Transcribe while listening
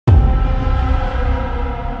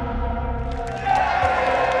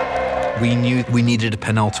We knew we needed a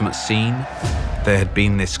penultimate scene. There had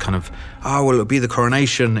been this kind of, oh, well, it'll be the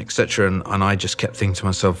coronation, etc. And I just kept thinking to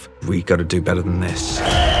myself, we got to do better than this.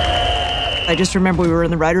 I just remember we were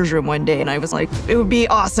in the writer's room one day and I was like, it would be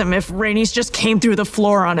awesome if Rhaenys just came through the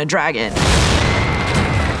floor on a dragon.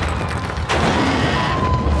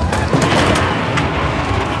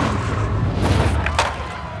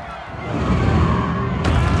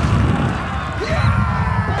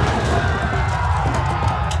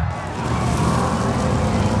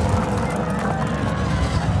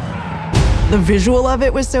 The visual of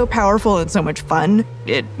it was so powerful and so much fun.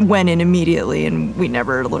 It went in immediately and we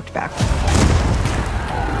never looked back.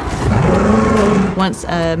 Once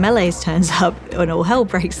Meleys turns up and all hell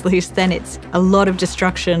breaks loose, then it's a lot of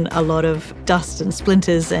destruction, a lot of dust and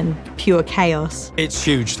splinters and pure chaos. It's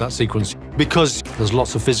huge, that sequence, because there's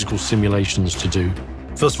lots of physical simulations to do.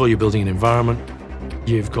 First of all, you're building an environment.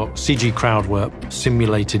 You've got CG crowd work,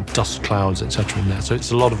 simulated dust clouds, etc. in there. So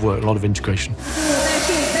it's a lot of work, a lot of integration.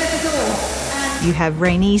 You have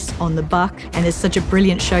Rhaenys on the buck, and there's such a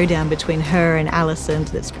brilliant showdown between her and Alicent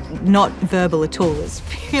that's not verbal at all, it's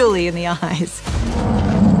purely in the eyes.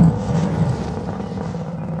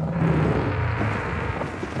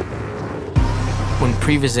 When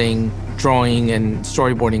prevising, drawing, and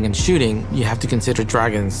storyboarding and shooting, you have to consider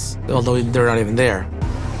dragons, although they're not even there.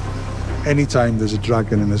 Anytime there's a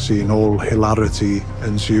dragon in the scene, all hilarity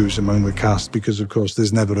ensues among the cast because, of course,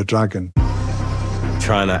 there's never a dragon.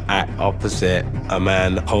 Trying to act opposite a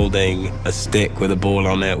man holding a stick with a ball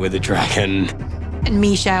on it with a dragon. And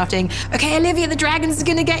me shouting, okay, Olivia, the dragon's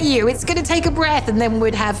gonna get you. It's gonna take a breath. And then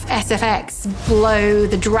we'd have SFX blow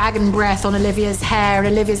the dragon breath on Olivia's hair, and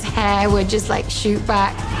Olivia's hair would just like shoot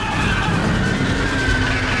back.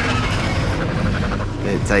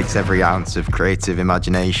 It takes every ounce of creative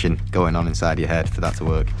imagination going on inside your head for that to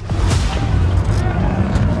work.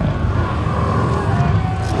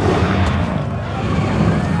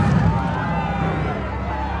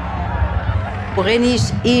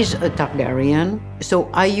 Rhaenys is a Targaryen, so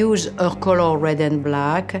I use her color red and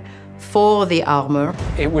black for the armor.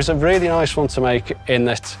 It was a really nice one to make in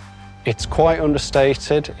that it's quite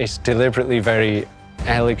understated, it's deliberately very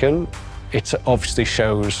elegant. It obviously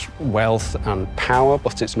shows wealth and power,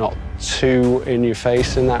 but it's not too in your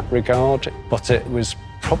face in that regard. But it was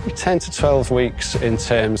probably 10 to 12 weeks in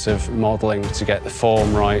terms of modelling to get the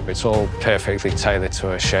form right. It's all perfectly tailored to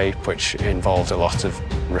her shape, which involved a lot of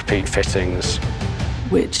repeat fittings.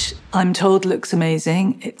 Which I'm told looks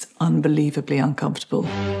amazing. It's unbelievably uncomfortable.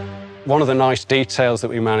 One of the nice details that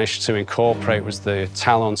we managed to incorporate was the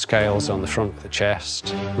talon scales on the front of the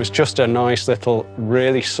chest. It was just a nice little,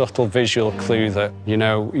 really subtle visual clue that, you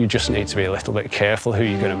know, you just need to be a little bit careful who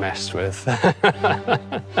you're going to mess with.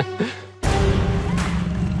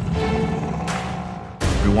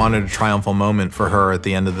 We wanted a triumphal moment for her at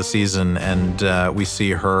the end of the season, and we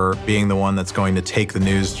see her being the one that's going to take the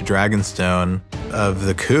news to Dragonstone of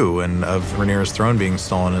the coup and of Rhaenyra's throne being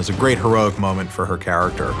stolen. Is a great heroic moment for her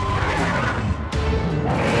character.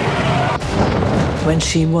 When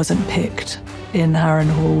she wasn't picked in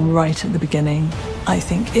Harrenhal right at the beginning, I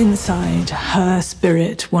think inside her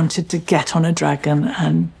spirit wanted to get on a dragon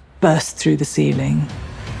and burst through the ceiling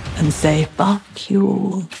and say, "Fuck you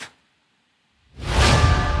all."